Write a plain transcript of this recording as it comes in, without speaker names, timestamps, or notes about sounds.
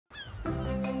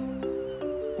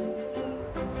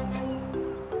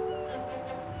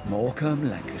Morecambe,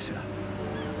 Lancashire.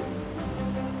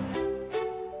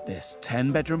 This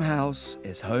 10-bedroom house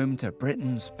is home to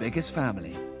Britain's biggest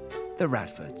family, the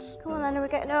Radfords. Come on, then, are we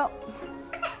getting up?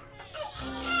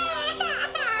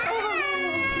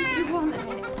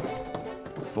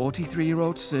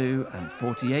 43-year-old Sue and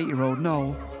 48-year-old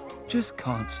Noel just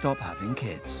can't stop having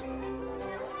kids.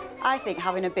 I think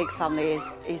having a big family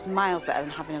is miles better than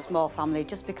having a small family,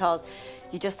 just because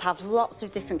you just have lots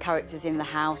of different characters in the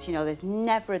house. You know, there's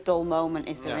never a dull moment,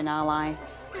 is there, in our life?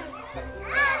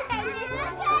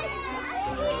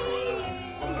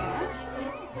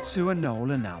 Sue and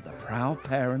Noel are now the proud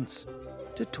parents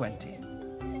to 20.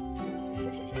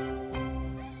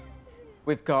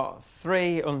 We've got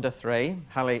 3 under 3,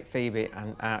 Hallie, Phoebe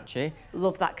and Archie.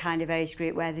 Love that kind of age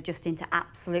group where they're just into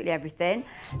absolutely everything.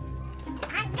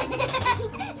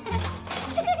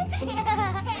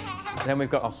 Then we've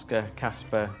got Oscar,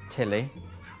 Casper, Tilly.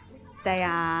 They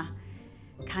are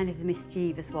kind of the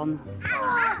mischievous ones.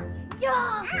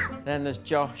 Then there's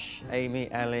Josh,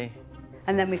 Amy, Ellie.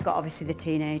 And then we've got, obviously, the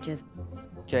teenagers.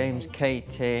 James,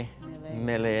 Katie,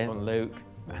 Millie and Luke.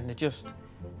 And they're just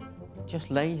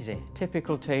lazy.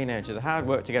 Typical teenagers. They're hard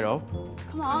work to get up.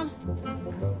 Come on,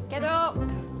 get up.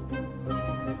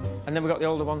 And then we've got the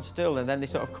older ones still, and then they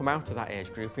sort of come out of that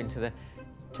age group into the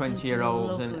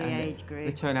 20-year-olds, and age group.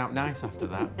 they turn out nice after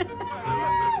that.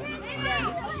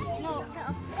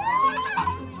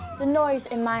 The noise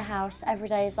in my house every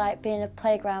day is like being a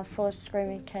playground full of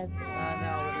screaming kids.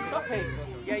 Stop it!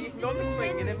 Yeah, you can go on the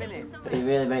swing in a minute. It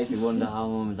really makes me wonder how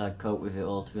Mum and Dad cope with it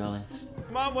all, to be honest.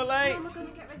 Come on, we're late.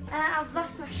 I've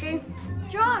lost my shoe.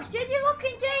 Josh, did you look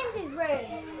in James's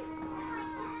room?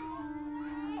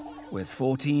 With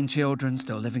 14 children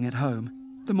still living at home,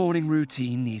 the morning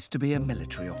routine needs to be a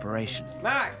military operation.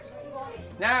 Max!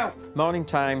 Now! Morning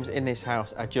times in this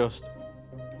house are just...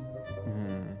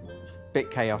 bit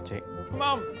chaotic. Come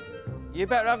on! You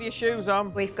better have your shoes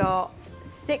on. We've got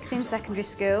 6 in secondary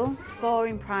school, 4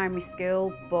 in primary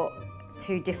school, but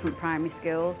 2 different primary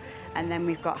schools. And then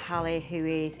we've got Hallie, who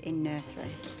is in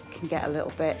nursery. Can get a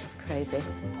little bit crazy.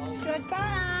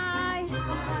 Goodbye!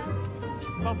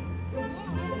 Come on.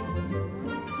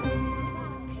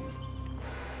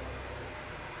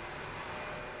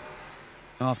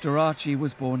 After Archie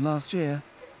was born last year,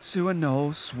 Sue and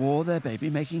Noel swore their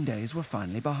baby-making days were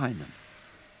finally behind them.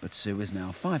 But Sue is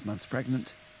now 5 months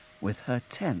pregnant with her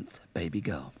 10th baby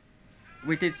girl.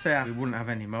 We did say we wouldn't have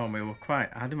any more, and we were quite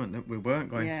adamant that we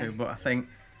weren't going to, but I think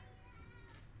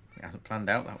it hasn't planned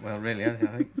out that well, really, has it?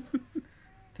 I think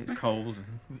it was cold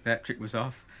and the electric was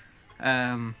off.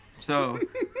 So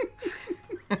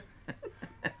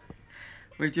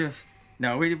we just...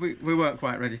 No, we weren't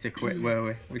quite ready to quit, were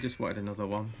we? We just wanted another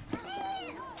one.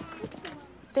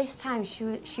 This time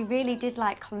she really did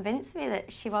like convince me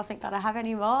that she wasn't going to have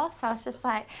any more. So I was just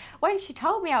like, when she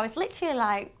told me, I was literally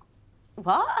like,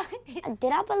 what?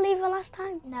 Did I believe her last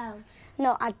time? No.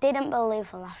 No, I didn't believe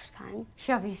her last time.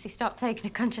 She obviously stopped taking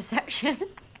a contraception.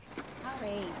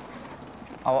 Harry.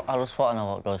 I just want to know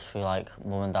what goes through, like,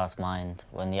 Mum and Dad's mind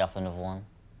when they have another one.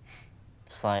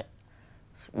 It's like,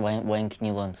 when can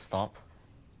you learn to stop?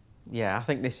 Yeah, I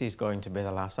think this is going to be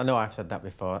the last. I know I've said that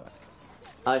before.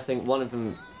 I think one of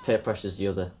them peer pressures the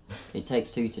other. It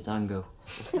takes 2 to tango.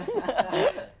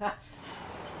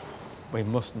 We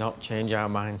must not change our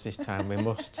minds this time. We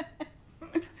must.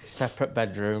 Separate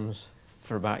bedrooms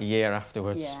for about a year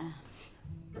afterwards. Yeah.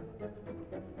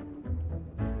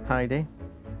 Heidi?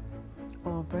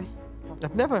 Aubrey.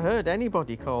 I've never heard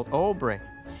anybody called Aubrey.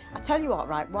 I tell you what,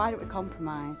 right, why don't we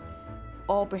compromise?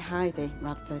 Aubrey, Heidi,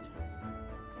 Radford.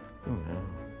 Oh, no.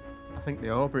 I think the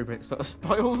Aubrey bit sort of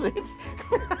spoils it.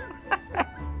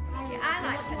 I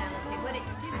like Penelope, but it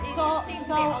just seems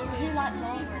to be... You like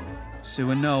Aubrey?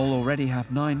 Sue and Noel already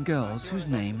have 9 girls whose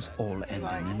names all end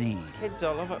in an E. Kids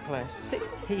all over the place. Sit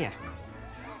here.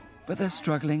 But they're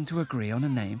struggling to agree on a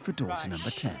name for daughter number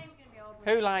 10.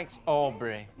 Who likes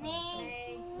Aubrey? Me.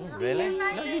 Oh, really?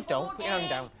 No, you don't. Put your hand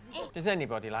down. Does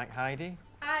anybody like Heidi?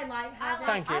 I like Heidi.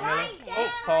 Thank you, Millie.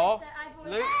 Oh,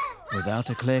 4. Luke? Without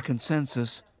a clear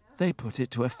consensus, they put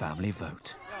it to a family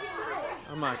vote.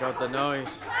 Oh, my God, the noise.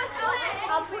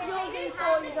 I'll put yours in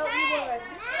for you, don't you worry.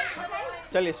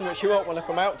 Tell you something, she won't want to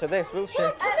come out to this, will she?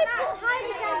 Let me put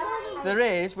Heidi down. There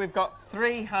is. We've got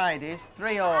 3 Heidis,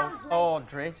 3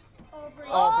 Audreys,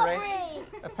 Aubrey,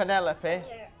 a Penelope,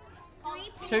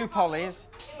 2 Pollys.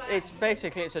 It's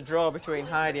basically a draw between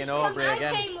Heidi and Aubrey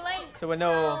again. So we're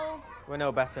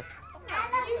no better.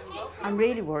 I'm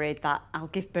really worried that I'll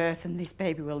give birth and this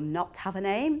baby will not have a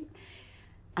name.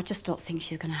 I just don't think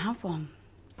she's going to have one.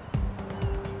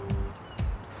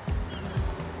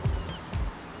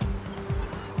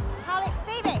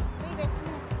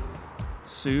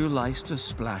 Sue likes to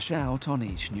splash out on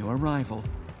each new arrival,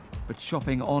 but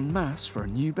shopping en masse for a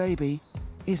new baby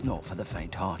is not for the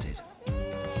faint-hearted.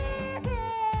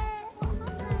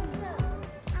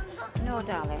 No,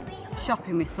 darling.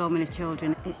 Shopping with so many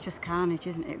children, it's just carnage,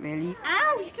 isn't it, really?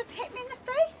 Ow, you just hit me in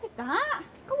the face with that.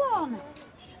 Go on.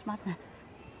 It's just madness.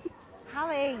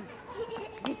 Hallie,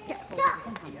 you get hold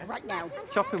of this right now.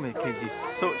 Shopping with kids is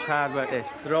such hard work, this.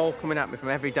 They're all coming at me from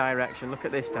every direction. Look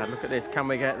at this, Dad, look at this. Can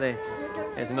we get this?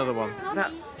 Here's another one.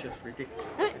 That's just ridiculous.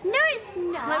 No, it's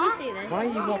not. Let me see this. Why are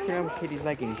you walking around with Kiddie's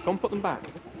leggings? Go and put them back.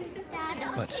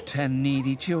 But 10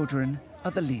 needy children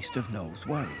are the least of Noel's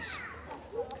worries.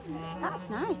 That's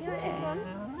nice, isn't it?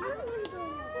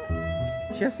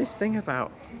 She has this thing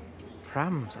about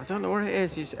prams. I don't know what it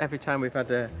is. Just every time we've had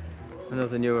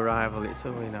another new arrival, it's,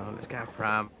 oh, you know, let's get a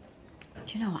pram.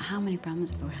 Do you know what? How many prams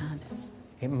have we had?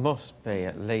 It must be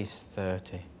at least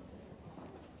 30.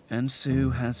 And Sue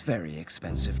has very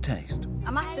expensive taste.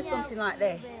 I'm after something like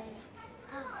this.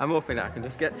 I'm hoping that I can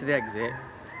just get to the exit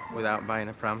without buying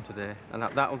a pram today, and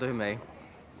that'll do me.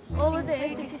 All of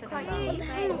this is quite cheap.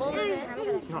 All of this.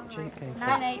 It's not cheap, Katie.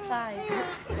 985.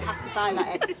 You have to buy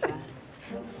that extra.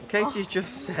 Katie's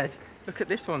just said, look at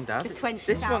this one, Dad. The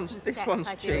 20,000 This one's steps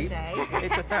I do a cheap. day.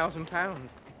 It's £1,000.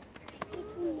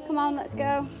 Come on, let's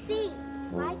go. Feet.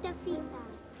 Why the feet down?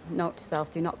 Note to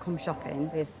self, do not come shopping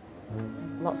with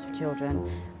lots of children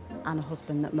and a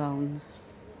husband that moans.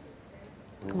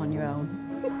 Come on your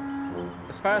own.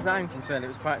 As far as I'm concerned, it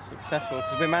was quite successful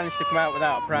because we managed to come out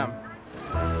without a pram.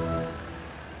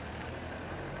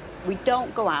 We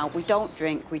don't go out, we don't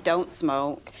drink, we don't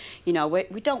smoke. You know, we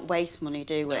don't waste money,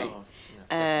 do we?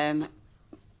 No.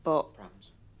 But,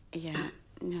 Prams. yeah,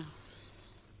 no.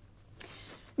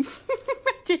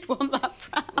 I did want that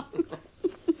pram.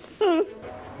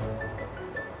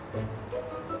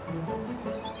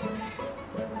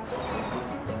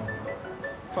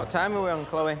 What time are we on,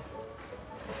 Chloe?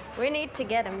 We need to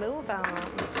get a move on.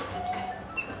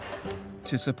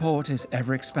 To support his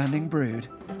ever-expanding brood,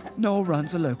 Noel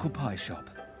runs a local pie shop,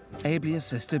 ably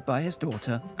assisted by his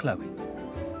daughter, Chloe.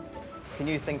 Can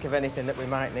you think of anything that we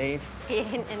might need? Are you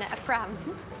hinting at a pram?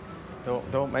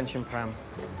 Don't mention pram.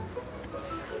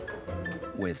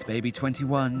 With baby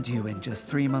 21 due in just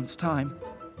 3 months' time,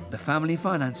 the family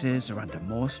finances are under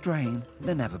more strain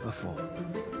than ever before.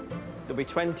 There'll be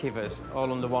 20 of us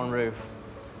all under one roof.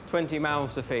 20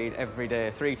 mouths to feed every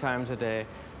day, 3 times a day.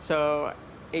 So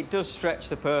it does stretch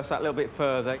the purse that little bit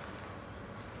further.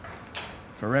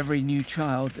 For every new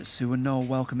child that Sue and Noel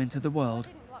welcome into the world,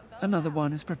 another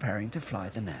one is preparing to fly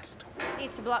the nest.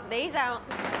 Need to block these out.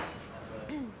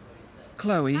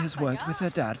 Chloe has worked with her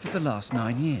dad for the last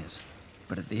 9 years,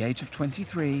 but at the age of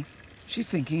 23, she's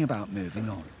thinking about moving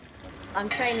on. I'm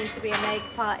training to be a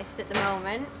makeup artist at the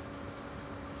moment.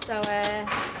 So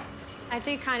I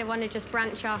do kind of want to just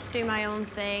branch off, do my own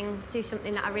thing, do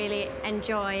something that I really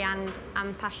enjoy and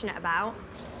am passionate about.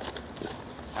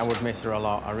 I would miss her a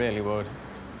lot, I really would.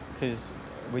 Because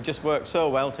we just work so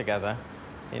well together,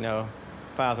 you know,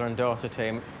 father and daughter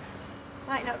team.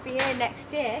 Might not be here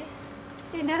next year.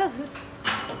 Who knows?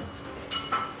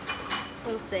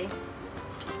 We'll see.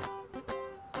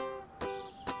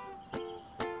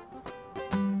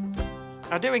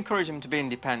 I do encourage them to be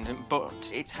independent,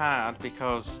 but it's hard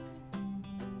because,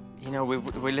 you know,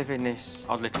 we live in this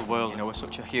odd little world, you know, we're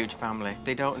such a huge family.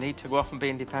 They don't need to go off and be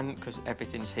independent because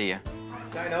everything's here.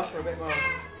 Is that enough for a bit more?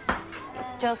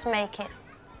 It does make it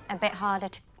a bit harder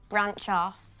to branch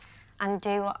off and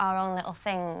do our own little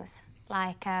things,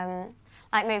 like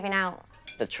moving out.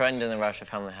 The trend in the Radford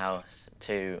family house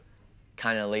to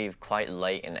kind of leave quite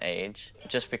late in age,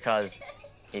 just because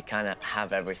you kind of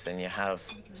have everything. You have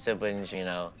siblings, you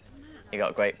know, you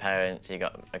got great parents, you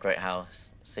got a great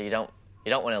house, so you don't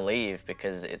want to leave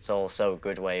because it's all so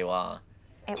good where you are.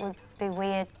 It would be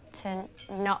weird to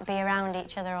not be around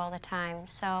each other all the time,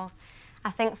 so I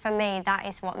think for me that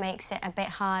is what makes it a bit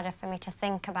harder for me to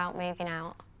think about moving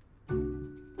out.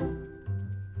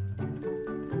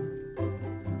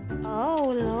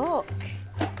 Oh, look.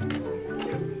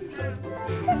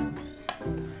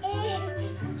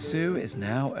 Sue is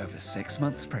now over 6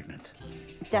 months pregnant.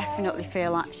 Definitely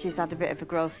feel like she's had a bit of a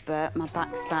growth spurt. My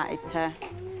back started to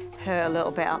hurt a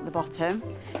little bit at the bottom.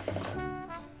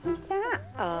 Who's that?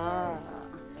 Oh.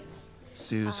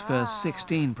 Sue's first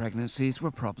 16 pregnancies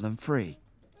were problem-free,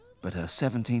 but her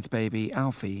 17th baby,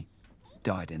 Alfie,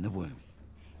 died in the womb.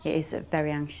 It is a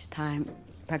very anxious time,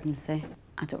 pregnancy.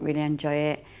 I don't really enjoy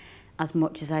it as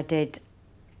much as I did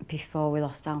before we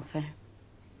lost Alfie.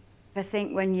 I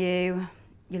think when you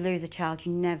lose a child,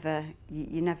 you never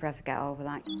ever get over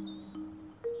that.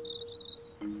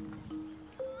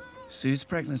 Sue's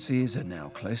pregnancies are now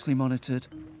closely monitored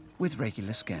with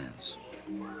regular scans.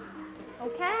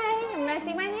 OK, I'm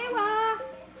ready when you are.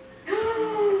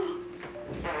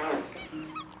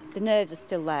 The nerves are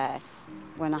still there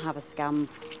when I have a scan,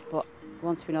 but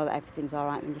once we know that everything's all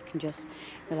right, then you can just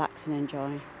relax and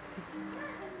enjoy.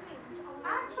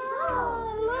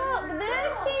 Oh, look,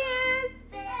 there she is.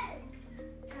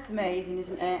 It's amazing,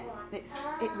 isn't it?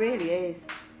 It really is.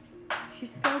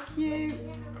 She's so cute.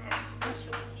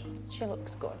 She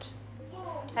looks good.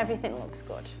 Everything looks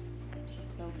good. She's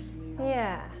so cute.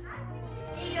 Yeah.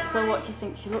 So what do you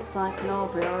think she looks like, an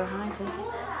Aubrey or a Heidi?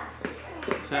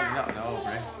 Certainly not an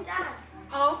Aubrey.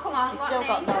 Oh, come on. She's still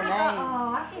got no name.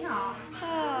 Oh, have you not?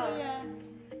 Oh, yeah.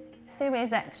 Sue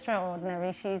is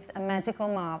extraordinary. She's a medical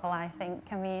marvel, I think.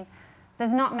 I mean,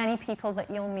 there's not many people that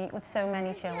you'll meet with so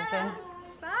many children.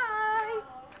 Bye.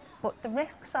 But the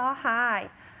risks are high.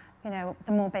 You know,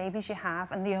 the more babies you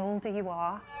have and the older you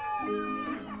are.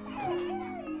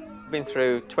 I've been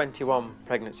through 21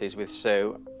 pregnancies with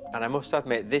Sue, and I must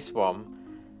admit, this one,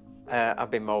 I've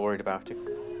been more worried about it.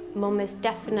 Mum has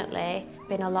definitely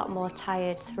been a lot more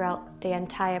tired throughout the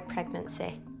entire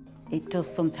pregnancy. It does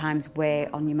sometimes weigh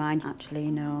on your mind, actually,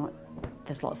 you know.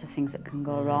 There's lots of things that can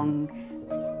go wrong.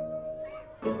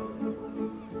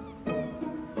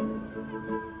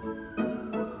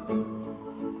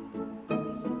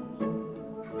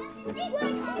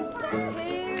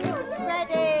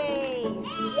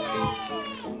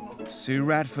 Sue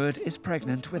Radford is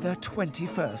pregnant with her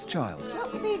 21st child.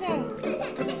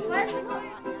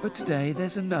 But today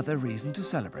there's another reason to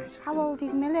celebrate. How old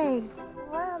is Millie?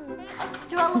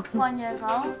 Do I look 1 year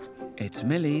old? It's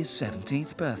Millie's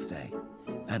 17th birthday,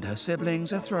 and her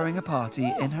siblings are throwing a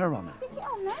party in her honour.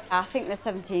 I think the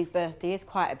 17th birthday is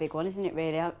quite a big one, isn't it,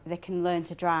 really? They can learn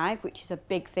to drive, which is a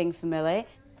big thing for Millie.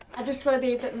 I just want to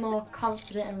be a bit more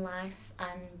confident in life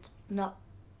and not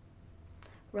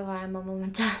rely on my mum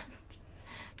and dad.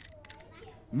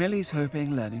 Millie's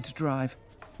hoping learning to drive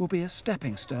will be a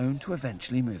stepping stone to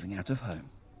eventually moving out of home.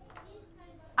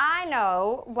 I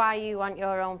know why you want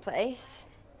your own place.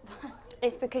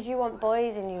 It's because you want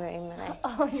boys in your room, Millie.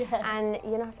 Oh, yeah. And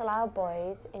you're not allowed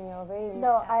boys in your room.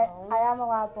 No, I am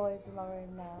allowed boys in my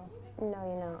room now. No,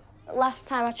 you're not. Last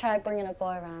time I tried bringing a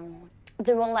boy around,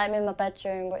 they wouldn't let me in my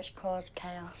bedroom, which caused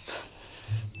chaos.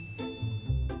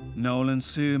 Noel and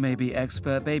Sue may be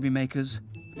expert baby makers,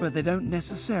 but they don't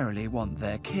necessarily want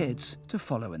their kids to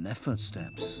follow in their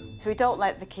footsteps. So we don't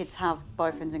let the kids have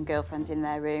boyfriends and girlfriends in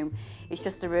their room. It's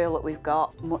just a rule that we've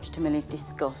got, much to Millie's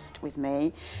disgust with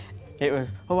me. It was,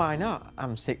 oh, why not?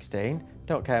 I'm 16.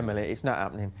 Don't care, Millie, it's not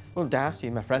happening. Well, Darcy,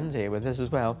 my friend's here with us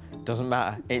as well. Doesn't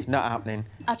matter, it's not happening.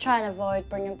 I try and avoid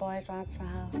bringing boys around to my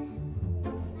house.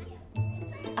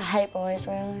 I hate boys,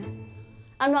 really.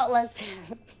 I'm not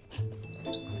lesbian.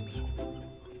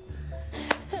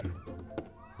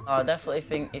 I definitely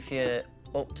think if you're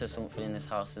up to something in this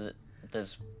house,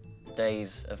 there's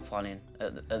days of planning,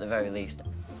 at the very least.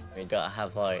 You've got to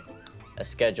have, like, a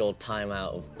scheduled time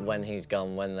out of when he's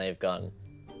gone, when they've gone,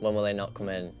 when will they not come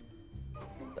in.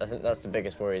 I think that's the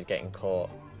biggest worry, is getting caught.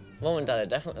 Mum and Dad are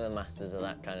definitely the masters of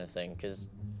that kind of thing,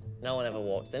 because no one ever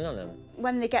walks in on them.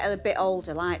 When they get a bit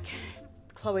older, like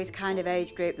Chloe's kind of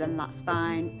age group, then that's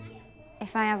fine.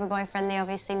 If I have a boyfriend, they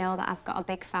obviously know that I've got a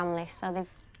big family, so they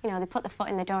put their foot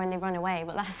in the door and they run away,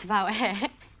 but that's about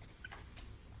it.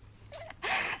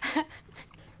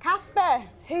 Casper,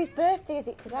 whose birthday is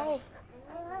it today?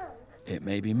 It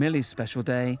may be Millie's special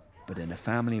day, but in a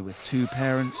family with 2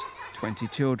 parents, 20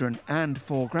 children and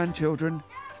 4 grandchildren,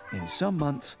 in some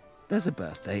months, there's a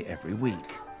birthday every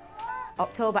week.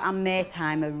 October and May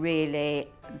time are really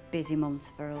busy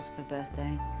months for us for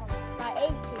birthdays. Like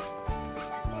 80.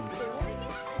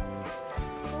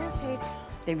 Sorted.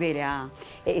 They really are.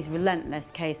 It is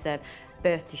relentless case of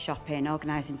birthday shopping,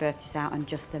 organising birthdays out, and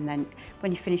then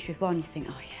when you finish with one, you think,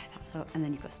 oh yeah, that's all, and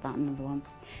then you've got to start another one,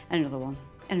 and another one,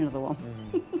 and another one.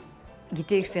 You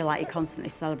do feel like you're constantly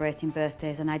celebrating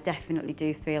birthdays, and I definitely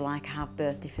do feel like I have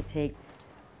birthday fatigue.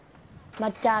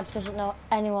 My dad doesn't know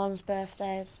anyone's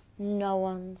birthdays. No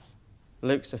one's.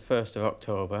 Luke's the 1st of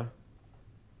October.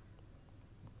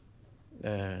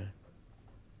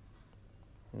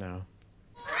 No.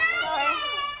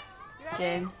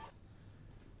 James?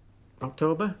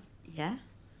 October? Yeah?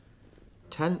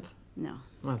 10th? No.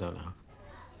 I don't know.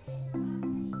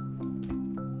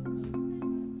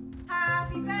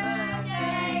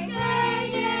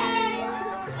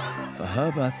 For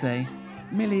her birthday,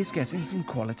 Millie's getting some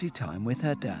quality time with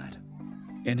her dad.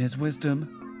 In his wisdom,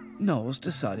 Noel's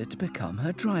decided to become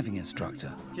her driving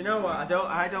instructor. Do you know what? I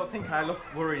don't think I look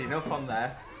worried enough on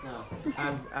there. No.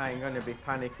 I ain't going to be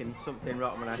panicking something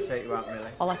rotten when I take you out, Millie.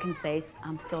 All I can say is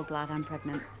I'm so glad I'm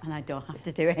pregnant and I don't have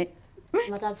to do it.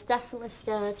 My dad's definitely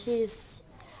scared.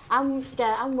 I'm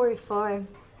scared. I'm worried for him.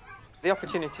 The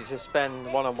opportunity to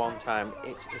spend one-on-one time,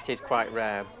 it is quite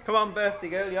rare. Come on, birthday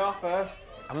girl, you're first.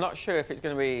 I'm not sure if it's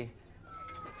going to be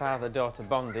father-daughter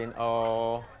bonding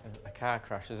or a car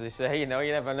crash, as they say. You know,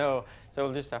 you never know. So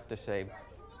we'll just have to see.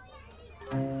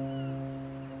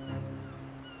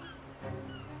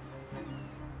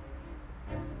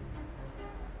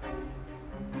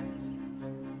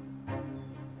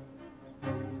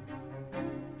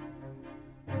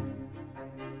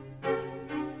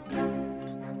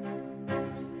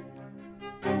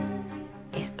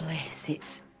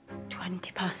 It's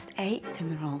 8:20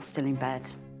 and they're all still in bed.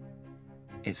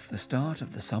 It's the start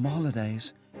of the summer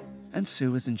holidays, and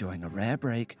Sue is enjoying a rare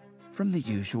break from the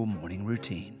usual morning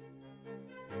routine.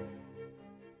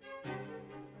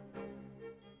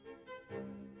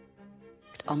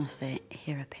 Could honestly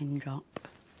hear a pin drop.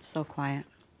 So quiet.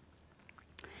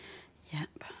 Yep.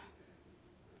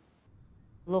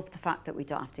 Love the fact that we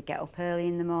don't have to get up early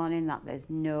in the morning, that there's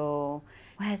no,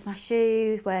 where's my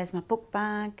shoes, where's my book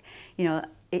bag? You know,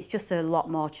 it's just a lot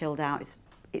more chilled out.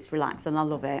 It's relaxed and I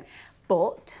love it.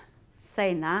 But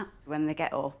saying that, when they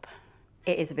get up,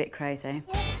 it is a bit crazy. In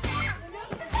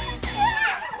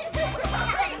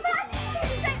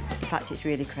fact, it's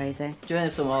really crazy. During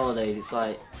the summer holidays, it's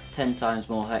like 10 times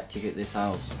more hectic at this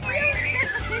house.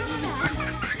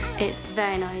 It's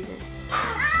very noisy.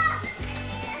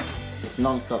 It's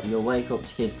non-stop. You'll wake up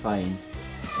to kids crying.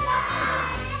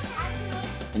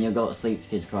 And you'll go to sleep to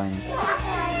kids crying.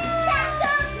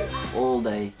 All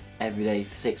day, every day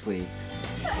for 6 weeks.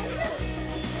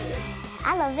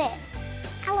 I love it.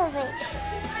 I love it.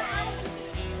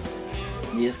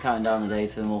 You're just counting down the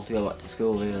days for them all to go back to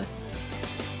school, really.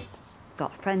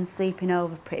 Got friends sleeping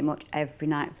over pretty much every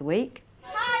night of the week.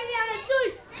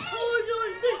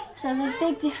 So there's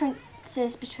big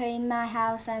differences between my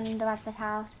house and the Radford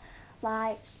house.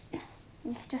 Like,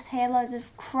 you could just hear loads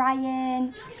of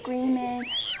crying, screaming,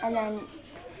 and then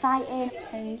fighting,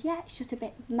 and yeah, it's just a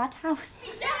bit of a madhouse.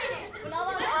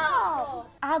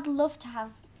 I'd love to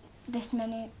have this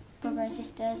many brothers and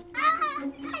sisters.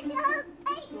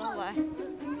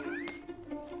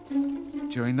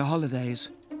 During the holidays,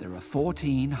 there are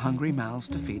 14 hungry mouths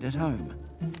to feed at home,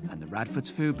 and the Radford's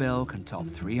food bill can top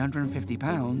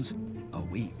 £350 a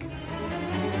week.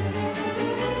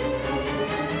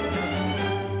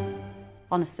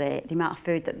 Honestly, the amount of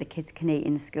food that the kids can eat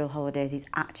in the school holidays is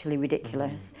actually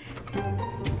ridiculous.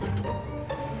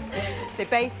 They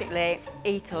basically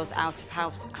eat us out of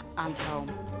house and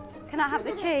home. Can I have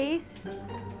the cheese?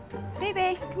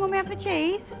 Phoebe, can Mummy have the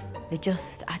cheese? They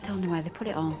just, I don't know where they put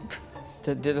it on.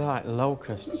 They're like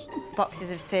locusts.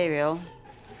 Boxes of cereal.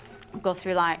 Go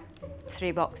through like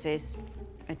 3 boxes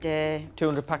a day.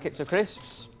 200 packets of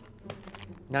crisps,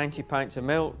 90 pints of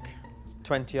milk,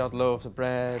 20-odd loaves of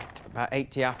bread, about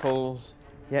 80 apples.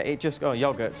 Yeah,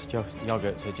 yogurts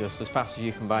are just as fast as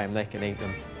you can buy them, they can eat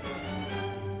them.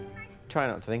 Try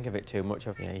not to think of it too much.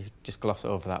 Yeah, you just gloss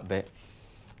over that bit.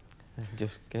 And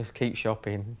just keep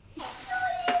shopping.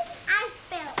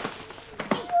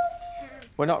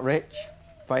 We're not rich,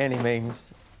 by any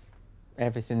means.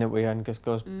 Everything that we earn just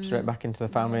goes straight back into the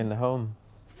family and the home.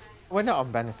 We're not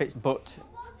on benefits, but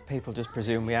people just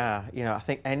presume we are. You know, I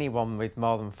think anyone with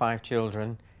more than 5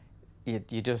 children, you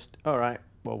just, all right,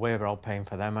 well, we're all paying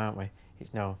for them, aren't we?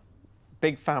 It's no.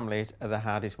 Big families are the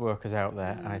hardest workers out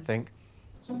there, I think.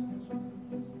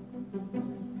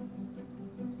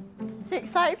 So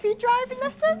excited for your driving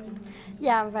lesson?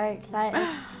 Yeah, I'm very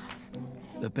excited.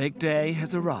 The big day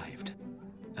has arrived,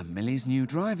 and Millie's new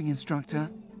driving instructor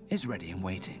is ready and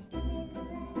waiting.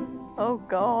 Oh,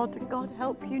 God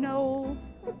help you, Noel.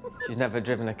 She's never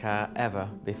driven a car ever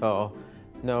before.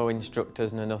 No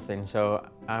instructors, no nothing, so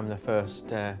I'm the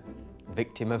first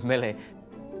victim of Millie.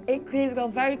 It could either go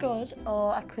very good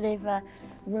or I could either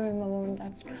ruin my mum and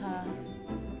dad's car.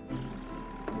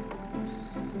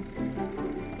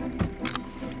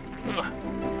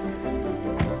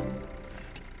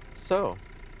 So,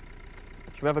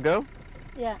 should we have a go?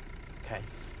 Yeah. Okay,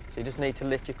 so you just need to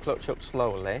lift your clutch up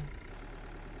slowly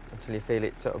until you feel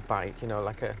it sort of bite, you know,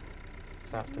 like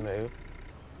starts to move.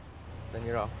 Then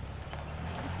you're off.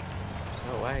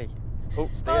 No way. Oh,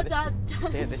 stay at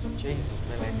this one. Jesus,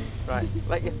 Millie. Right,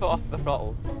 let your foot off the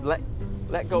throttle.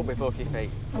 Let go with both your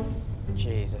feet.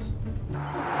 Jesus.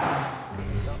 Up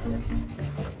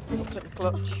the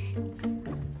clutch.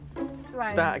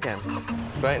 Right. Start again.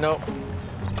 Straighten up.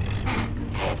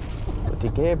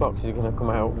 empty gearbox is going to come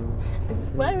out.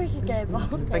 Where is your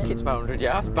gearbox? I think it's about 100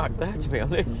 yards back there, to be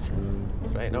honest.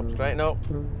 Straighten up, straighten up.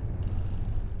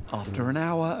 After an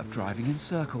hour of driving in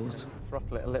circles...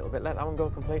 Throttle it a little bit, let that one go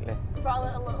completely. Throttle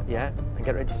it a little bit. Yeah, and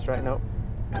get ready to straighten up.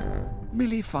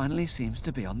 Millie finally seems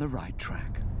to be on the right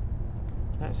track.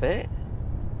 That's it.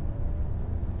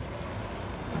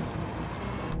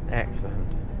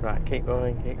 Excellent. Right, keep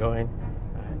going, keep going.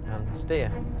 Right, and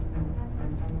steer.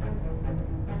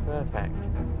 Perfect.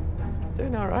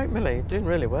 Doing all right, Millie. You're doing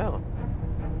really well.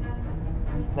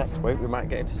 Next week we might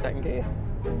get into second gear.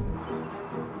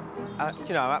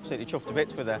 You know, I'm absolutely chuffed to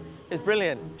bits with her. It's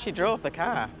brilliant. She drove the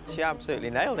car. She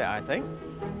absolutely nailed it, I think.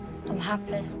 I'm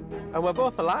happy. And we're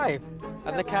both alive,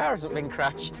 and the car hasn't been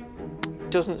crashed.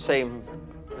 Doesn't seem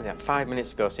 5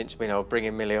 minutes ago since, you know,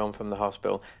 bringing Millie home from the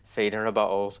hospital, feeding her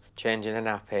bottles, changing her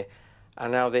nappy,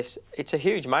 and now this. It's a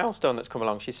huge milestone that's come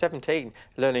along. She's 17,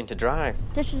 learning to drive.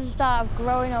 This is the start of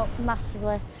growing up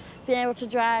massively, being able to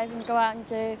drive and go out and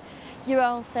do your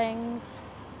own things.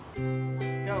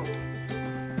 Go.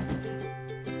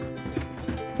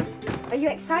 Are you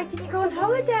excited to go on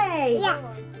holiday? Yeah.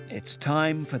 It's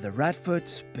time for the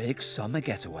Radfords' big summer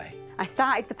getaway. I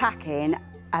started the packing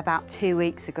about 2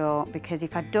 weeks ago because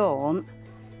if I don't,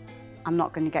 I'm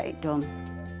not going to get it done.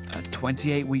 At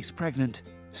 28 weeks pregnant,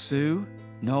 Sue,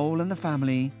 Noel and the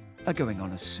family are going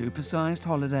on a supersized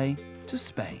holiday to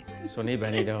Spain. Sunny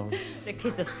Benidorm. The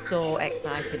kids are so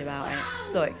excited about it,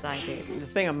 so excited. The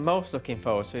thing I'm most looking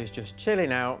forward to is just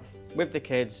chilling out with the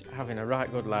kids, having a right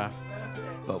good laugh.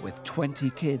 But with 20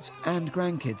 kids and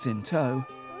grandkids in tow,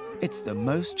 it's the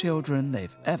most children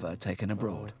they've ever taken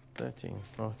abroad. 13,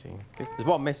 14. There's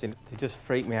one missing. They just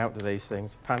freak me out to these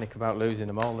things. Panic about losing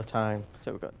them all the time.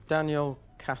 So we've got Daniel,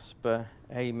 Casper,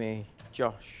 Amy,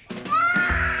 Josh.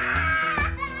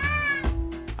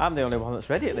 I'm the only one that's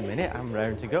ready at the minute. I'm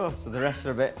raring to go. So the rest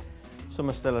are a bit... Some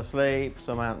are still asleep,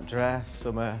 some aren't dressed,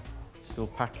 some are still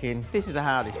packing. This is the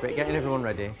hardest bit, getting everyone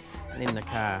ready and in the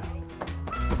car.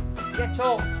 Get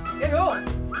up! Get up!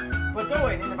 We're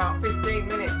going in about 15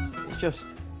 minutes. It's just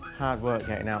hard work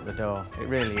getting out the door. It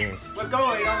really is. We're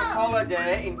going on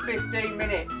holiday in 15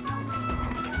 minutes.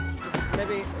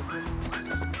 Maybe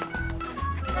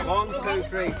 1, 2,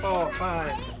 3, 4,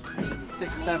 5,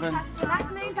 6, 7,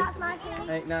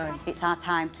 8, 9. It's our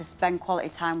time to spend quality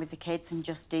time with the kids and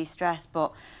just de-stress,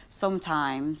 but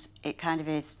sometimes it kind of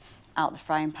is out the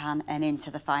frying pan and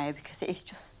into the fire because it is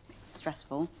just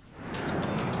stressful.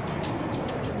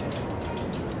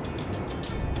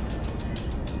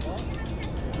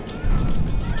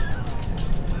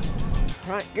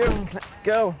 Right, good, let's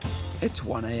go. It's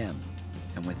 1 a.m.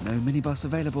 and with no minibus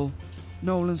available,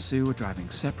 Noel and Sue are driving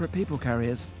separate people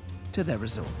carriers to their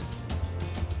resort.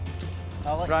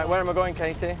 Right, where am I going,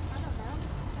 Katie? I don't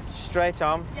know. Straight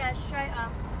on? Yeah, straight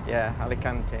on. Yeah,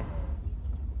 Alicante.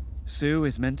 Sue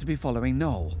is meant to be following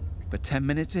Noel, but 10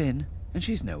 minutes in and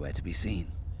she's nowhere to be seen.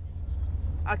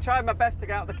 I tried my best to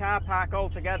get out the car park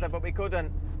altogether, but we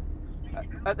couldn't.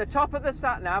 At the top of the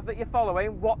sat-nav that you're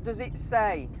following, what does it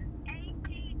say?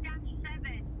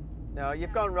 80-7. No,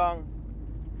 you've gone wrong.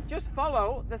 Just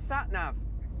follow the sat-nav.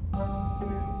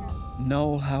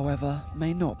 Noel, however,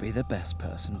 may not be the best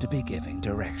person to be giving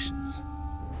directions.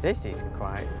 This is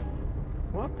quite...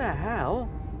 What the hell?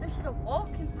 This is a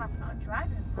walking path, not a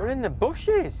driving path. We're in the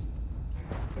bushes.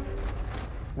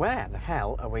 Where the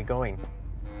hell are we going?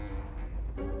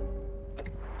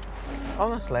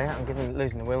 Honestly, I'm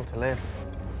losing the will to live.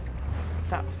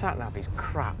 That sat-nav is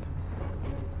crap.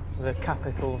 The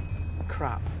capital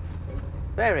crap.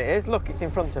 There it is. Look, it's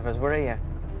in front of us. We're here.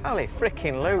 Holy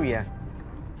frickin' Luya.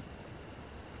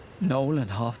 Noel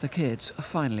and half the kids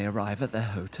finally arrive at their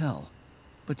hotel,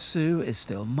 but Sue is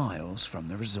still miles from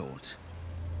the resort.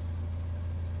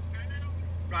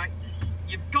 Right,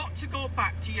 you've got to go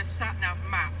back to your sat-nav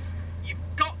maps. You've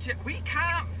got to... We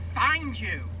can't find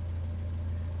you.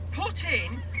 Put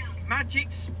in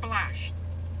Magic Splash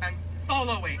and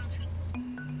follow it.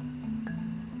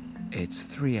 It's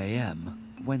 3 a.m.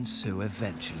 when Sue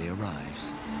eventually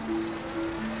arrives.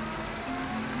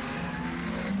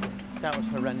 That was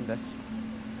horrendous.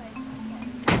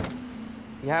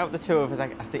 Yeah, out of the two of us, I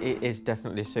think it is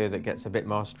definitely Sue that gets a bit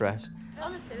more stressed.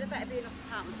 Honestly, there better be enough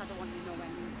apartments. I don't want to be nowhere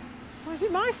near. Why is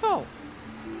it my fault?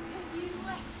 Because you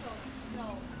left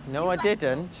us. No, I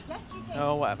didn't. Yes, you did.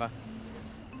 Oh, whatever.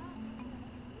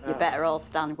 You better all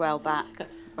stand well back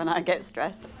when I get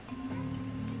stressed.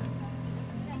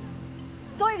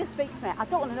 Don't even speak to me. I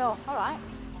don't want to know. All right.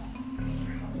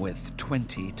 With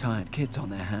 20 tired kids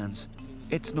on their hands,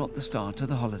 it's not the start to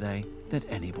the holiday that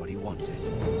anybody wanted.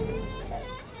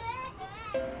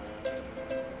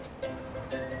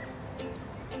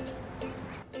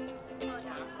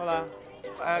 Hello.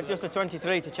 Just a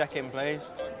 23 to check in,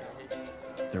 please.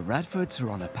 The Radfords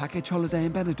are on a package holiday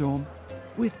in Benidorm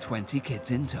with 20 kids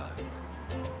in tow.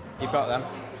 You've got them.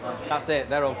 That's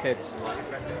it, they're all kids.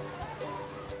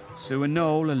 Sue and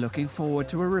Noel are looking forward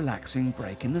to a relaxing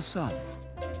break in the sun.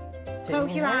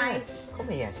 Close your eyes. Come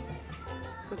here.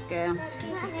 Good girl.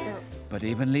 But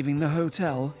even leaving the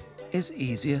hotel is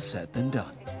easier said than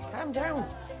done. Calm down.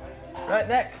 Right,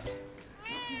 next.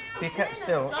 If you kept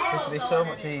still, this would be so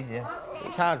much easier.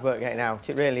 It's hard work getting out,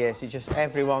 it really is. It's just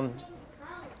everyone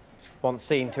wants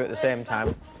seen to at the same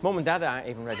time. Mum and Dad aren't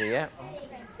even ready yet.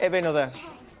 It'll be another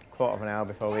quarter of an hour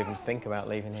before we even think about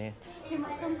leaving here. Too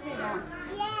much sun cream on?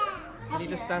 Can you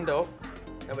just stand up,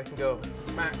 and we can go.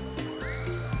 Max.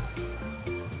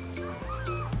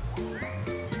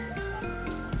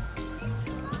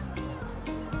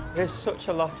 There's such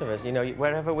a lot of us, you know,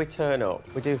 wherever we turn up,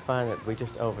 we do find that we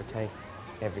just overtake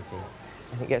everything.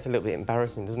 And it gets a little bit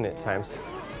embarrassing, doesn't it, at times?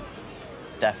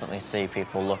 Definitely see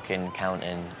people looking,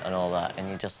 counting and all that, and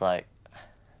you're just like,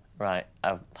 right,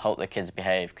 I hope the kids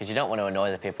behave, because you don't want to annoy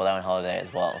the people there on holiday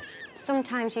as well.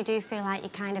 Sometimes you do feel like you're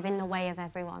kind of in the way of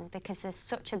everyone because there's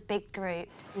such a big group.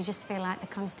 You just feel like they're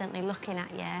constantly looking at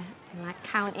you and, like,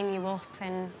 counting you up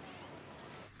and...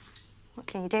 What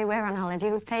can you do? We're on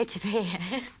holiday. We've paid to be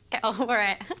here. Get over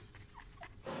it.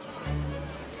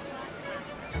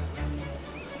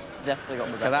 Definitely got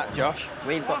the best. Look at that, Josh.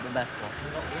 We've got the best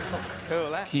one.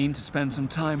 Cool, eh? Keen to spend some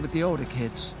time with the older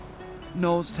kids,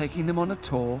 Noel's taking them on a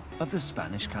tour of the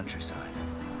Spanish countryside.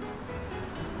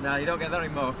 No, you don't get that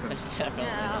in Morecambe. Definitely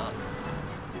not.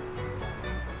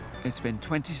 It's been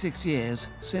 26 years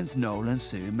since Noel and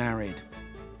Sue married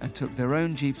and took their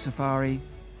own Jeep safari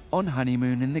on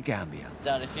honeymoon in the Gambia.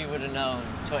 Dad, if you would have known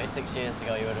 26 years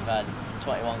ago you would have had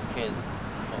 21 kids,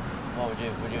 what would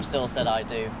you have still said I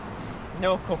do?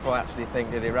 No couple actually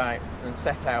think, did they, right, and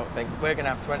set out, think, we're going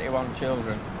to have 21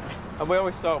 children. And we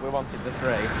always thought we wanted the 3.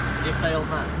 You failed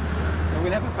maths. And we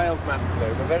never failed maths, though.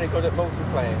 We're very good at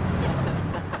multiplying.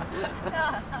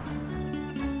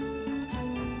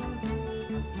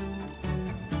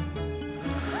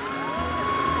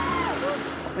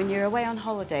 When you're away on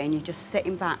holiday and you're just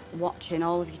sitting back watching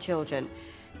all of your children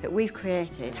that we've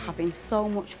created having so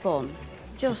much fun,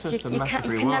 just you can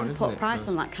never put a price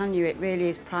on that, can you? It really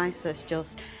is priceless,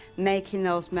 just making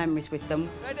those memories with them.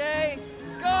 Ready,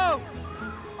 go!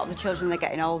 The children, they're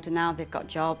getting older now, they've got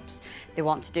jobs, they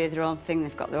want to do their own thing,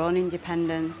 they've got their own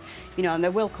independence, you know, and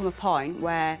there will come a point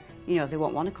where, you know, they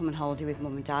won't want to come on holiday with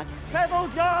Mum and Dad. Pedal,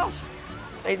 Josh!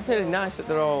 It's really nice that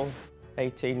they're all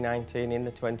 18, 19, in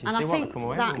the 20s. And they I want to think come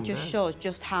away that with just them, shows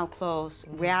just how close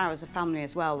we are as a family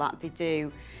as well, that they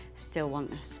do still want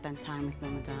to spend time with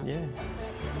Mum and Dad. Yeah.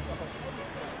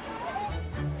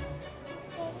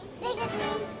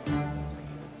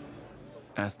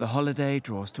 As the holiday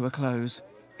draws to a close,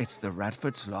 it's the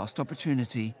Radfords' last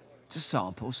opportunity to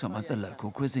sample some of the local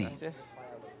cuisine.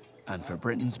 And for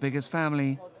Britain's biggest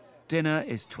family, dinner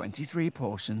is 23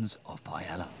 portions of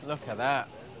paella. Look at that.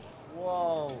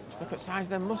 Whoa. Look at the size of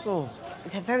their muscles.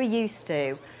 They're very used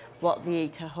to what they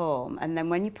eat at home, and then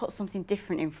when you put something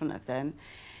different in front of them,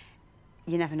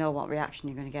 you never know what reaction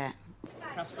you're going to get.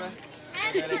 Casper,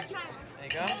 ready? There you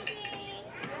go.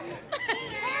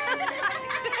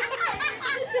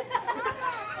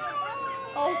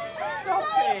 Oh, stop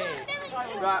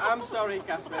it! Right, I'm sorry,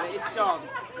 Casper, it's gone.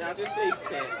 Now just eat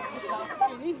it.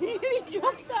 He nearly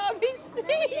jumped out of his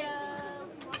seat.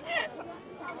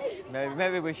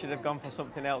 Maybe we should have gone for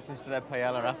something else instead of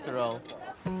paella after all.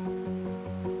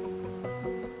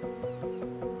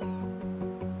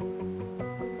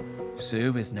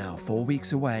 Sue is now 4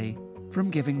 weeks away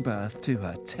from giving birth to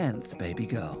her 10th baby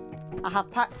girl. I have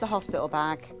packed the hospital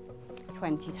bag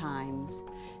 20 times,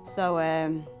 so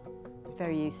I'm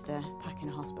very used to packing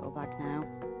a hospital bag now.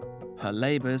 Her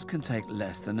labours can take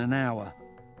less than an hour,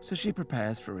 so she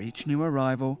prepares for each new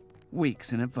arrival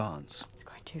weeks in advance. It's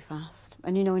going too fast.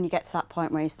 And you know when you get to that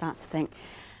point where you start to think,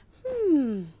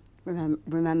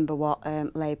 remember what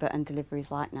labour and delivery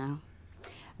is like now.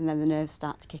 And then the nerves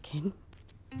start to kick in.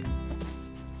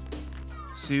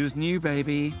 Sue's new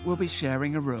baby will be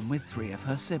sharing a room with 3 of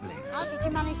her siblings. How did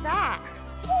you manage that?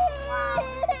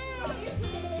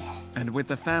 And with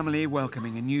the family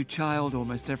welcoming a new child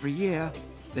almost every year,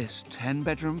 this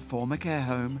 10-bedroom former care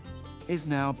home is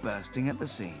now bursting at the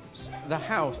seams. The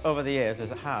house, over the years, has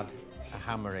had a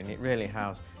hammering, it really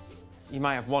has. You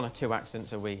might have 1 or 2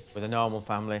 accidents a week with a normal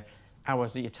family.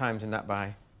 Ours, you're timesing that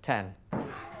by 10.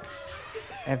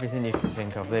 Everything you can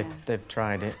think of, they've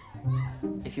tried it.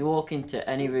 If you walk into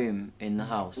any room in the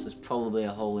house, there's probably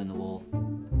a hole in the wall.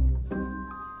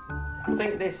 I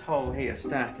think this hole here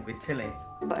started with Tilly.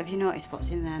 But have you noticed what's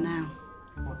in there now?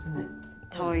 What's in it?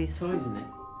 Toys. Toys in it.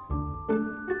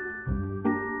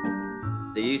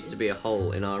 There used to be a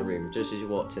hole in our room just as you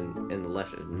walked in the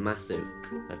left. It was massive.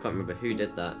 I can't remember who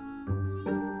did that.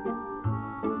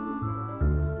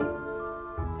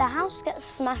 The house gets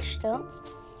smashed up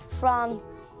from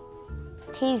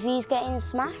TVs getting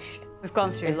smashed. We've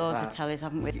gone through loads of tellies,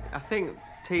 haven't we? I think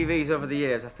TVs over the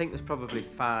years, I think there's probably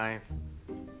 5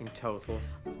 in total.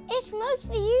 It's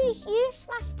mostly you. You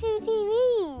smashed 2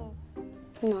 TVs.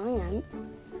 No, I ain't.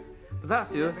 But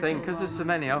that's the other thing, because there's so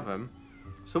many of them,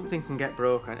 something can get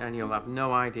broken and you'll have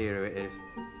no idea who it is.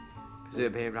 Because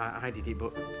it'll be, right, I did it,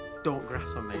 but don't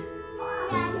grass on me. Yeah,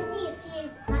 I can see a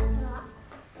few. That's a lot.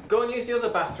 Go and use the other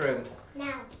bathroom.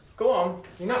 No. Go on,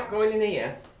 you're not going in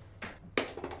here.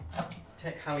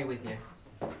 Take Hallie with you.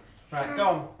 Right, go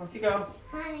on, off you go.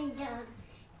 Honey dog.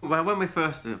 Well, when we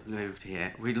first moved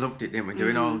here, we loved it, didn't we?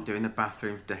 Doing the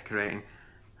bathrooms, decorating.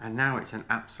 And now it's an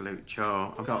absolute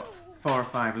chore. I've got 4 or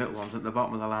 5 little ones at the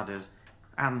bottom of the ladders,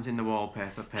 hands in the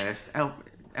wallpaper paste,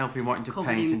 helping wanting to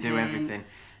paint and do everything.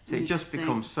 So it just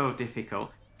becomes so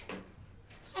difficult.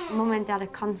 Mum and Dad are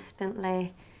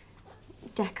constantly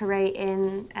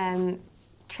decorating,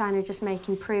 trying to just make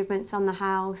improvements on the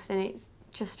house, and it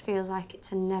just feels like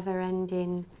it's a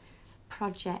never-ending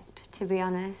project, to be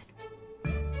honest.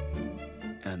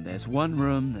 And there's one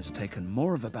room that's taken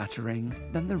more of a battering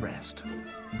than the rest.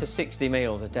 There's 60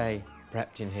 meals a day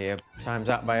prepped in here. Times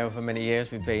that by however many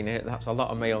years we've been here, that's a lot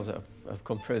of meals that have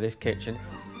come through this kitchen.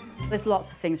 There's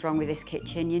lots of things wrong with this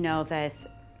kitchen. You know, there's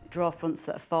drawer fronts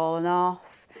that have fallen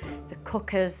off, the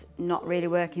cooker's not really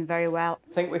working very well.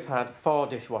 I think we've had 4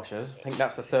 dishwashers. I think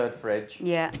that's the 3rd fridge.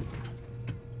 Yeah.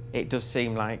 It does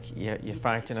seem like you're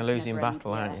fighting a losing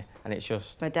battle, aren't you? And it's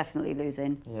just... We're definitely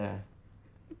losing. Yeah.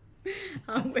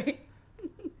 Aren't we?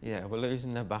 Yeah, we're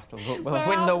losing the battle, but we'll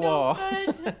win the war.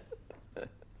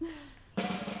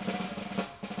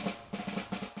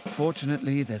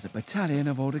 Fortunately, there's a battalion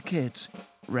of older kids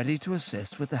ready to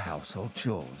assist with the household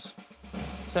chores.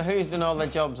 So who's done all their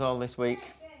jobs all this week?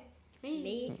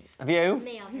 Me. Have you?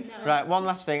 Me, obviously. Right, one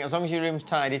last thing. As long as your room's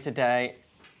tidy today,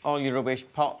 all your rubbish,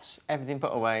 pots, everything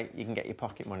put away, you can get your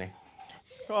pocket money.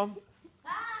 Go on.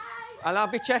 Bye. And I'll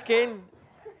be checking.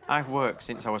 I've worked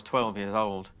since I was 12 years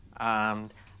old,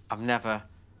 and I've never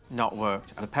not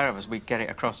worked. The pair of us, we get it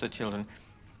across to the children.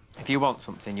 If you want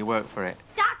something, you work for it.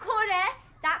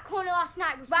 That corner last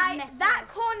night was right. That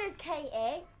corner's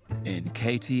Katie. In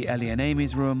Katie, Ellie and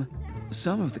Amy's room,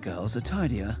 some of the girls are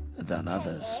tidier than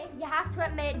others. You have to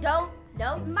admit, my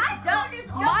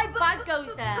bag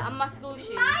goes there and my school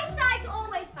shoes. My side's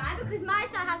always fine because my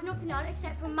side has nothing on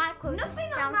except for my clothes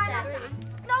downstairs.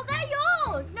 No, they're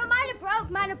yours. No, mine are broke.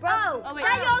 Mine are broke. Oh, wait,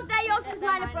 they're yours because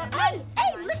mine are broke. Hey,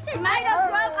 listen. Mine are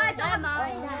broke. I don't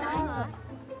mind.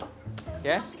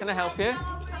 Yes, can I help you?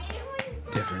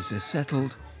 Differences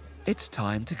settled. It's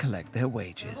time to collect their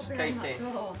wages. Katie.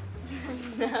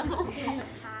 No.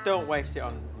 Don't waste it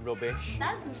on rubbish.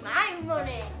 That's my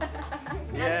money.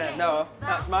 Yeah, no,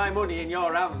 that's my money in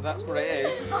your hand. That's what it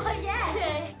is. Oh,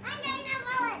 yeah. I'm getting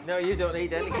a wallet. No, you don't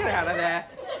need any. Get out of there.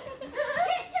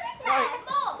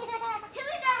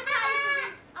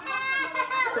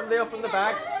 Somebody open the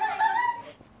bag.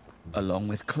 Along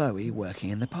with Chloe working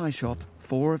in the pie shop,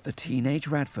 4 of the teenage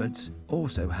Radfords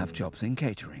also have jobs in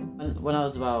catering. When I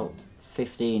was about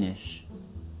 15-ish,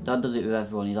 Dad does it with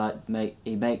everyone.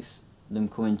 He makes them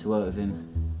come into work with him.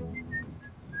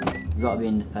 You've got to be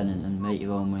independent and make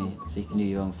your own money so you can do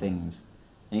your own things.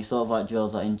 And he sort of like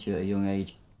drills that into you at a young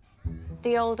age.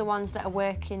 The older ones that are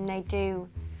working, they do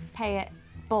pay it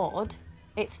board.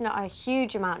 It's not a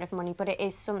huge amount of money, but it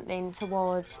is something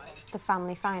towards the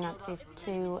family finances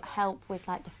to help with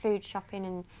like the food shopping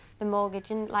and the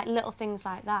mortgage and like little things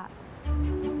like that.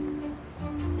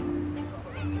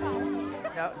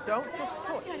 No, don't just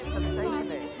touch it for the sake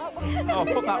of it. Oh,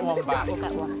 put that one back. Put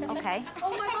that one. Okay.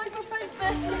 Oh my God, it's my friend's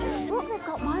birthday. Look, they've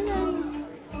got my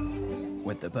name.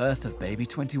 With the birth of baby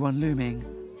 21 looming,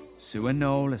 Sue and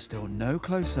Noel are still no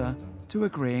closer to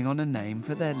agreeing on a name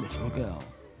for their little girl.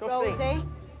 Rosie.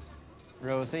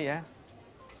 Rosie, yeah.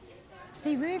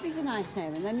 See, Ruby's a nice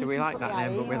name, and then Do we like that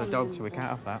name, but we're a dog, so we can't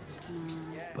have that.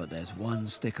 But there's one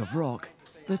stick of rock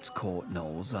that's caught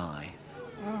Noel's eye.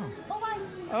 Oh. Oh, I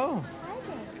see. Oh.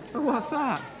 Oh, what's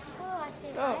that? Oh, I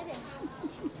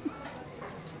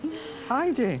see.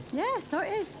 Heidi. Yeah, so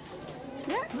it is.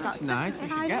 Yeah, That's nice. We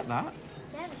should get that.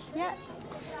 Yeah.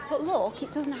 But look,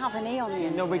 it doesn't have an E on the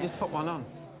end. No, we just put one on.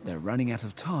 They're running out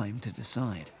of time to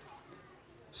decide.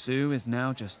 Sue is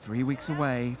now just 3 weeks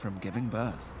away from giving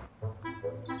birth.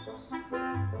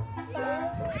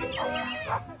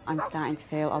 I'm starting to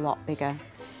feel a lot bigger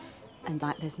and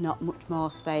like there's not much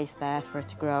more space there for her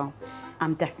to grow.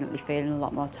 I'm definitely feeling a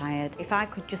lot more tired. If I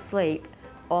could just sleep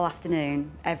all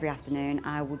afternoon, every afternoon,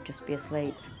 I would just be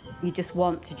asleep. You just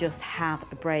want to just have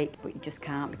a break, but you just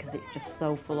can't because it's just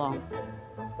so full on.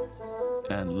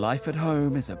 And life at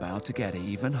home is about to get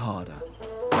even harder.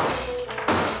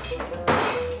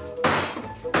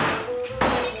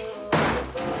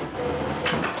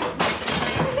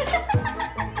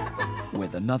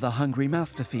 With another hungry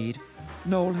mouth to feed,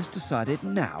 Noel has decided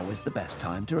now is the best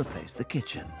time to replace the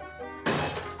kitchen. There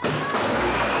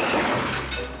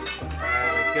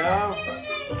we go.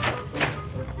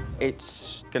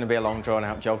 It's going to be a long,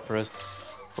 drawn-out job for us.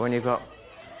 When you've got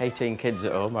 18 kids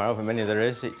at home, or however many there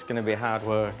is, it's going to be hard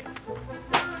work.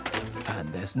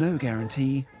 And there's no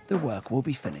guarantee the work will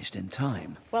be finished in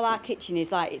time. Well, our kitchen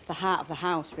is like, it's the heart of the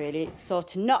house, really. So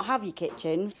to not have your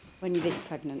kitchen when you're this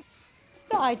pregnant, it's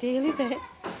not ideal, is it?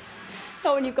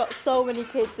 Not when you've got so many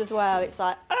kids as well. It's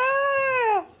like,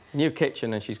 ah! New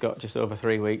kitchen, and she's got just over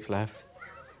 3 weeks left.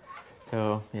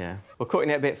 So, yeah. We're cutting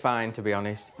it a bit fine, to be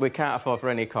honest. We can't afford for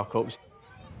any cock-ups.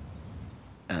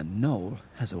 And Noel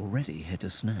has already hit a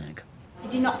snag.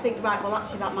 Did you not think, right, well,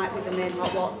 actually, that might be the main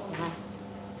hot water supply?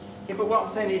 Yeah, but what I'm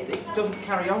saying is it doesn't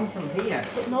carry on from here.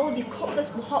 But no, you've cut the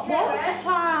hot water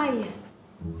supply.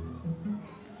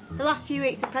 The last few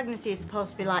weeks of pregnancy is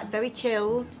supposed to be, like, very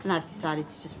chilled, and I've decided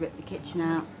to just rip the kitchen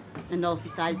out. And Noel's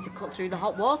decided to cut through the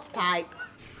hot water pipe.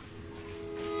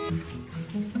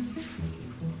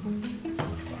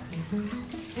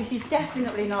 This is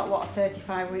definitely not what a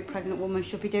 35-week pregnant woman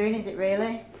should be doing, is it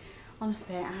really?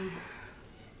 Honestly,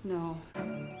 no.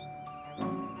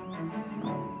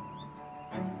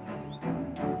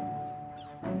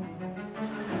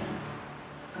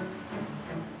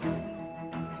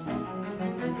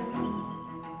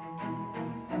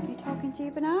 Are you talking to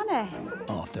your banana?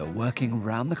 After working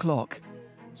round the clock,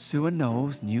 Sue and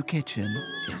Noel's new kitchen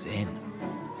is in.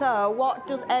 So, what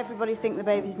does everybody think the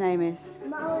baby's name is?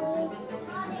 Molly.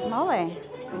 Molly.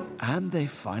 And they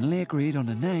finally agreed on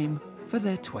a name for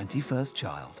their 21st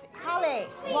child. Hallie,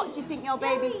 what do you think your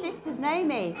baby's sister's name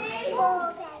is?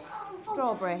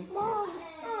 Strawberry.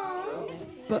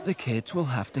 But the kids will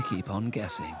have to keep on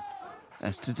guessing,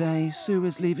 as today Sue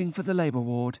is leaving for the labour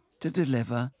ward to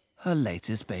deliver her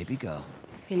latest baby girl.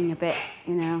 Feeling a bit,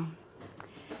 you know,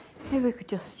 maybe we could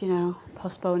just, you know,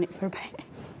 postpone it for a bit.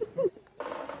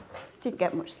 Didn't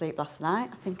get much sleep last night.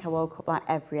 I think I woke up like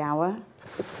every hour.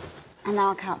 And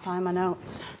now I can't find my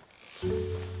notes.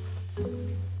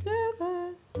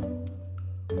 Nervous.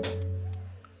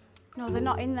 No, they're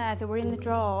not in there. They were in the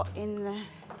drawer in the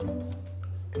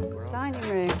dining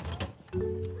room.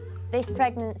 This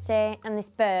pregnancy and this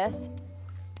birth,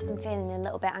 I'm feeling a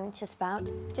little bit anxious about,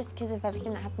 just because of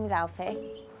everything that happened with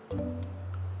Alfie.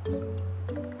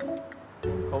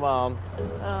 Come on.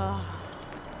 Oh.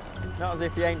 Not as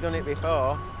if you ain't done it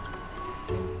before.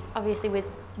 Obviously, with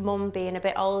Mum being a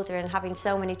bit older and having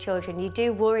so many children, you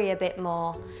do worry a bit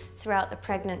more throughout the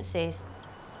pregnancies.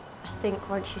 I think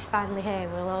once she's finally here,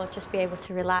 we'll all just be able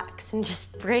to relax and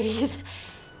just breathe.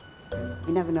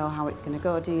 You never know how it's going to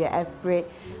go, do you? Every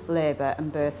labour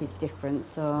and birth is different,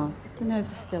 so the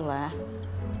nerves are still there.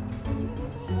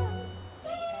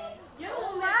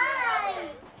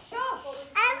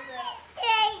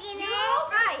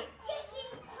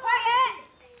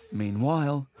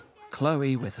 Meanwhile,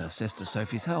 Chloe, with her sister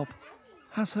Sophie's help,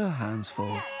 has her hands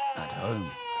full at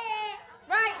home.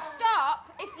 Right,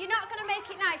 stop. If you're not going to make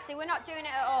it nicely, we're not doing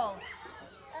it at all.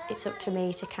 It's up to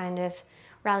me to kind of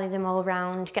rally them all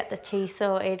round, get the tea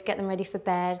sorted, get them ready for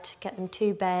bed, get them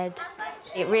to bed.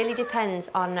 It really depends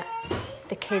on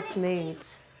the kids'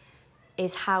 moods,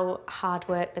 is how hard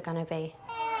work they're going to be.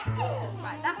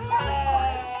 Right, that's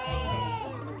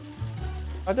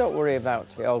I don't worry about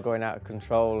it all going out of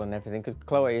control and everything, because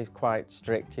Chloe is quite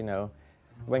strict, you know.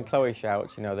 When Chloe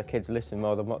shouts, you know, the kids listen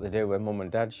more than what they do when Mum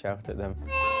and Dad shout at them.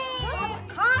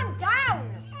 Calm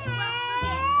down!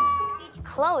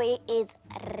 Chloe is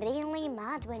really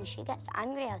mad when she gets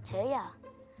angry, I tell ya.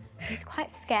 It's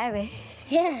quite scary.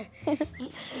 Yeah, it's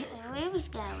really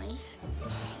scary.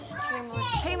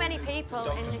 Too many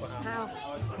people in this house.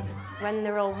 When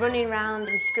they're all running around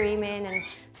and screaming and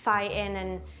fighting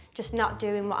and just not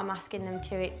doing what I'm asking them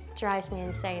to, it drives me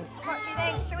insane. What do you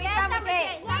think? Should we sandwich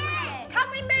it? Can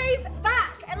we move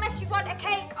back unless you want a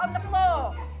cake on the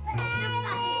floor?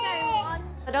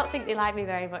 I don't think they like me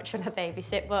very much when I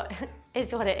babysit, but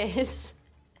it's what it is.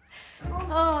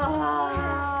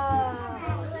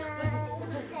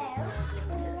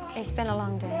 It's been a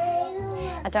long day.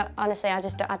 Honestly, I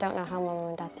don't know how Mum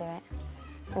and Dad do it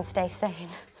and stay sane.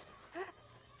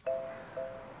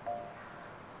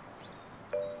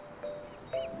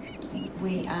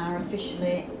 We are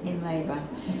officially in labour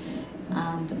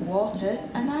and waters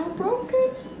are now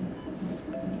broken.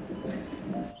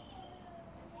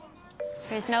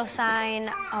 There's no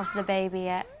sign of the baby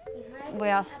yet. We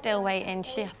are still waiting.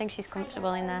 I think she's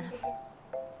comfortable in there.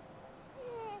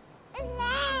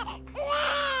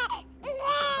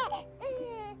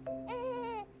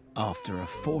 After a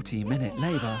 40-minute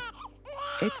labour,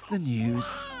 it's the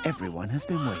news everyone has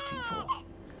been waiting for.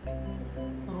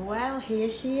 Oh, well, here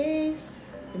she is,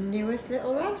 the newest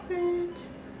little Radford.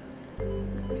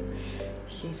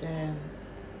 She's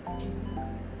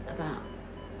about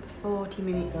 40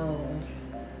 minutes old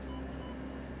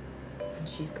and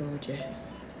she's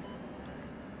gorgeous.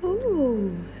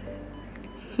 Ooh.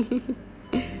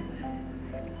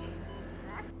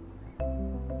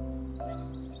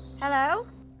 Hello?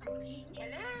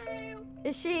 Hello.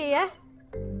 Is she here?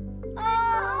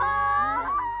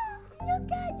 Oh,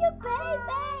 look at your baby.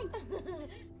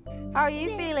 How are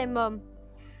you feeling, Mum?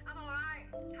 I'm alright.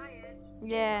 Tired.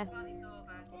 Yeah. Well, it's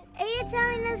over. Are you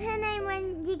telling us her name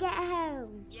when you get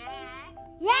home? Yeah.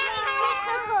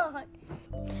 Yeah.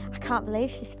 I can't believe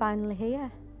she's finally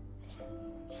here.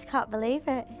 Just can't believe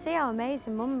it. See how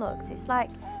amazing Mum looks? It's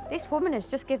like this woman has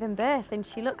just given birth and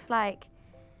she looks like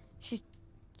she's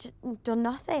just done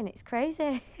nothing. It's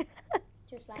crazy.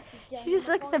 Just like she's done. She just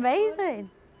looks amazing.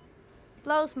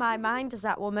 Blows my mind, does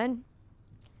that woman.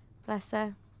 Bless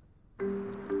her.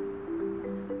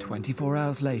 24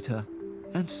 hours later,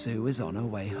 and Sue is on her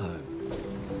way home.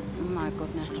 Oh my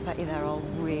goodness, I bet you they're all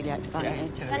really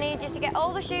excited. I need you to get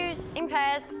all the shoes in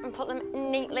pairs and put them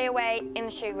neatly away in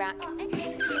the shoe rack.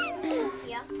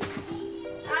 Yeah.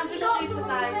 I'm just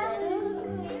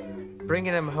supervising.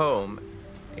 Bringing them home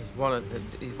is one of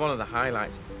the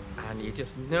highlights, and you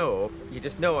just know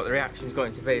what the reaction's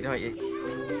going to be, don't you?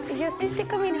 Is your sister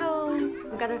coming home?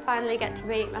 I'm going to finally get to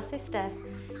meet my sister.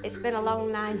 It's been a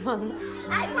long 9 months.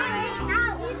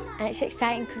 And it's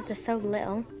exciting because they're so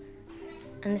little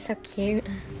and they're so cute.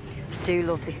 I do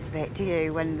love this bit, do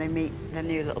you, when they meet their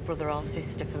new little brother or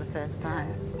sister for the first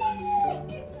time?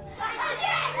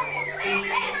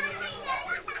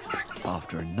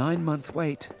 After a 9-month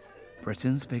wait,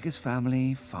 Britain's biggest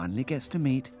family finally gets to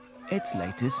meet its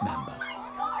latest member.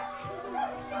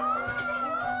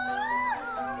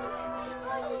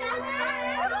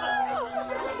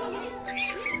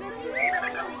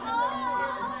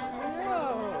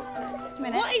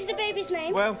 What is the baby's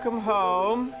name? Welcome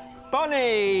home,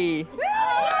 Bonnie!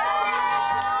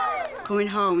 Coming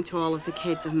home to all of the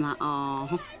kids, I'm like,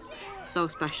 oh, so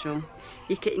special.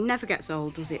 It never gets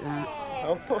old, does it, that?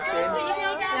 Oh, push in.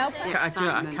 Nope. I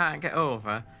can't get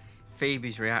over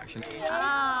Phoebe's reaction.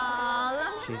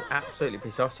 Aww. She's absolutely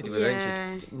besotted with her,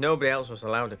 isn't she? Nobody else was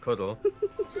allowed to cuddle.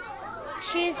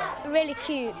 She's really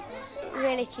cute.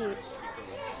 Really cute.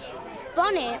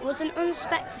 Bonnie was an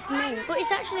unexpected name, but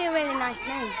it's actually a really nice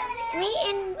name.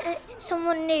 Meeting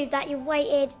someone new that you've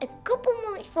waited a couple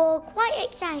months for, quite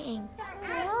exciting.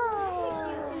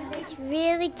 Oh. It's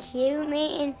really cute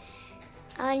meeting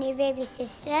our new baby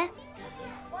sister.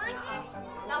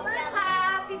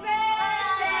 Happy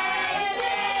birthday to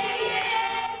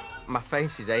you! My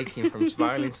face is aching from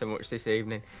smiling so much this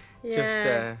evening.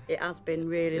 Yeah, it has been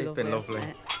really lovely. It's been lovely.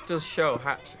 Hasn't it? It does show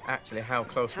actually how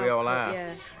close we all are.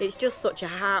 Yeah, it's just such a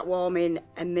heartwarming,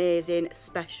 amazing,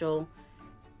 special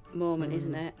moment,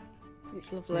 isn't it?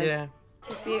 It's lovely. Yeah.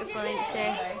 She's beautiful, isn't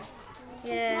she?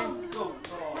 Yeah.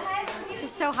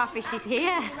 She's so happy she's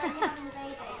here.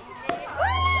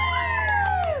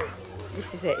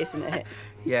 This is it, isn't it?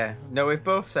 Yeah. No, we've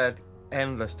both said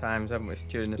endless times, haven't we,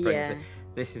 during the pregnancy? Yeah.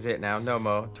 This is it now, no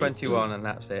more. 21 and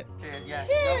that's it. Cheers, yes.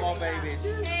 No more babies.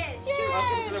 Cheers.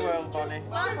 Welcome to the world, Bonnie.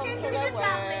 Welcome to the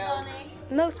family, Bonnie.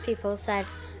 Most people said,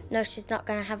 no, she's not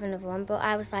going to have another one, but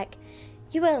I was like,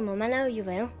 you will, Mum, I know you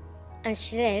will. And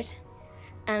she did.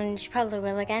 And she probably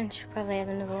will again. She'll probably have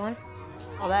another one.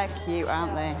 Oh, they're cute,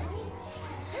 aren't they?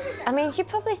 I mean, she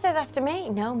probably said after me,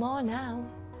 no more now.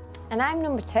 And I'm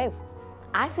number 2.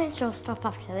 I think she'll stop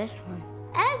after this one.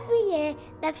 Every year,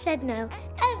 they've said no.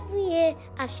 Every year,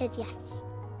 I've said yes.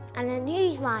 And then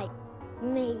who's right?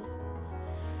 Me.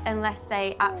 Unless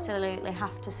they absolutely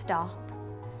have to stop,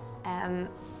 I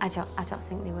don't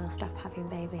think they will stop having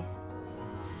babies.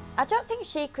 I don't think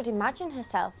she could imagine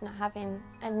herself not having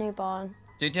a newborn.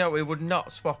 Did you know we would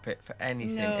not swap it for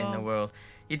anything in the world?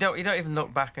 You don't even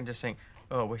look back and just think,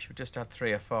 oh, wish we just had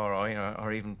 3 or 4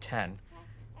 or even 10.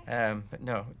 But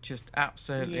no, just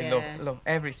absolutely love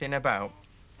everything about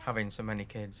having so many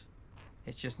kids.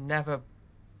 It's just never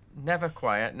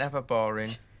quiet, never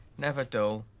boring, never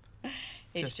dull.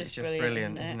 It's just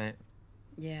brilliant, isn't it? isn't it?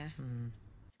 Yeah.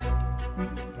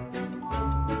 Mm.